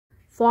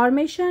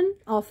Formation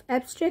of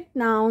abstract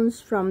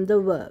nouns from the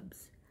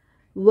verbs.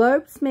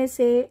 Verbs में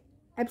से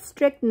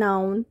abstract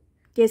noun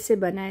कैसे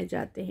बनाए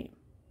जाते हैं?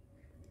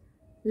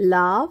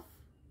 लाव,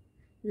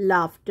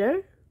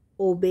 लाफ्टर,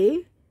 ओबे,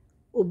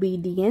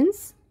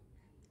 obedience,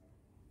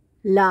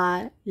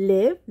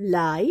 live,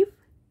 life,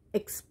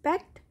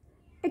 expect,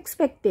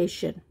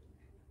 expectation,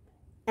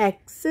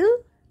 excel,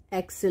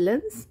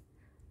 excellence,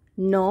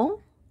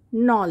 know,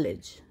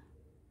 knowledge,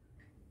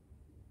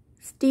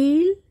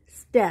 steal,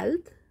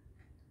 stealth,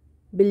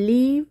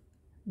 believe,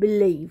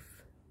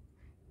 belief,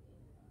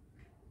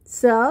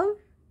 serve,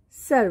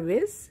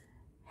 service,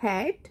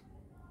 hate,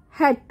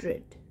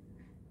 hatred,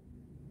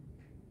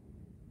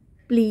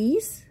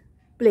 please,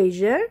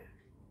 pleasure,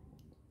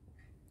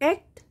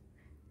 act,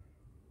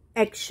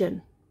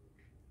 action,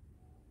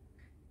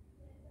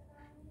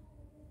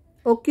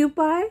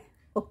 occupy,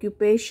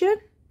 occupation,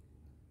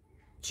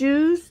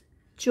 choose,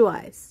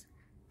 choice,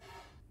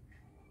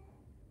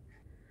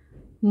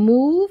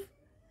 move,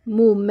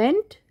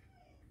 movement,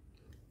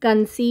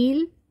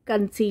 conceal,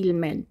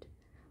 concealment,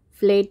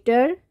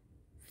 flatter,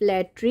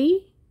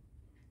 flattery,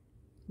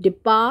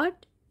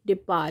 depart,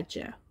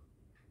 departure,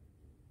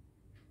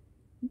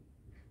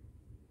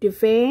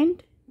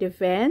 defend,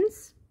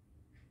 defense,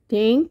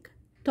 think,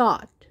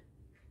 thought,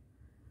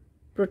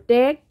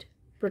 protect,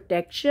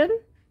 protection,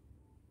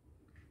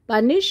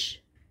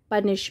 punish,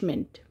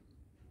 punishment,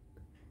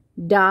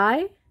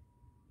 die,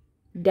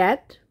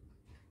 death,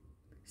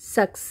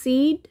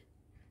 succeed,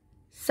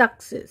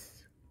 success,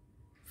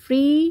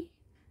 free,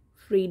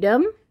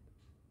 freedom,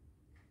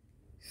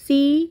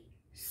 see,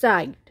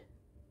 sight,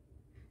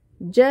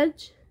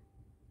 judge,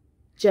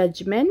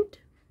 judgment,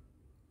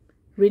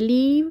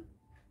 relieve,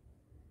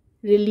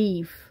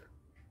 relief,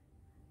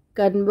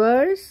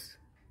 converse,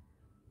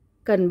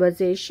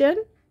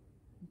 conversation,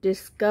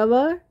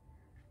 discover,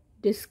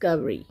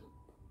 discovery,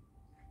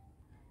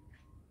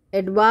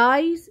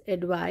 advise,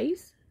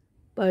 advice,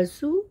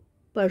 pursue,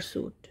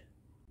 pursuit.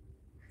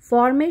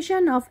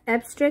 Formation of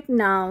abstract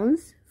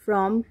nouns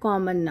from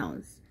common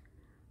nouns.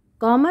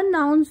 Common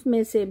nouns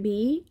में से भी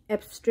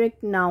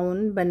abstract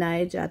noun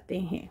बनाए जाते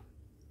हैं,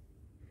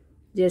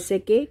 जैसे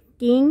कि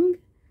king,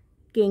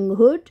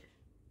 किंगहुड,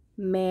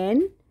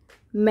 man,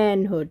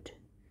 manhood,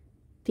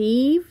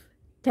 thief,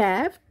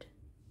 theft,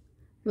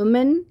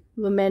 woman,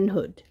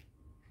 womanhood,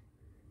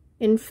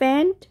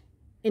 infant,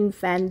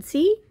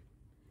 infancy,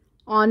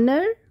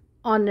 honor,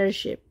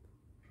 ownership,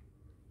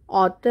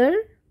 author,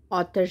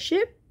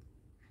 authorship,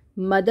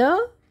 mother,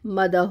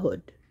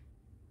 motherhood,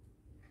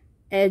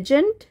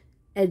 agent,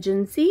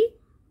 agency,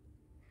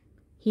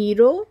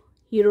 hero,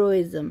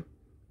 heroism,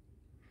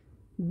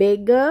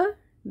 beggar,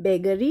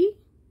 beggary,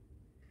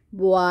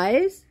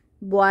 boys,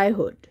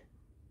 boyhood,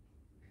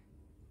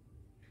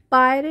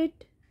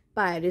 pirate,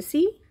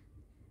 piracy,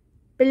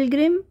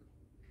 pilgrim,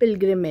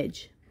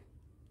 pilgrimage,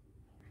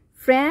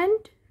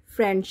 friend,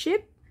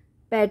 friendship,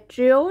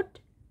 patriot,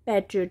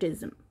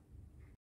 patriotism.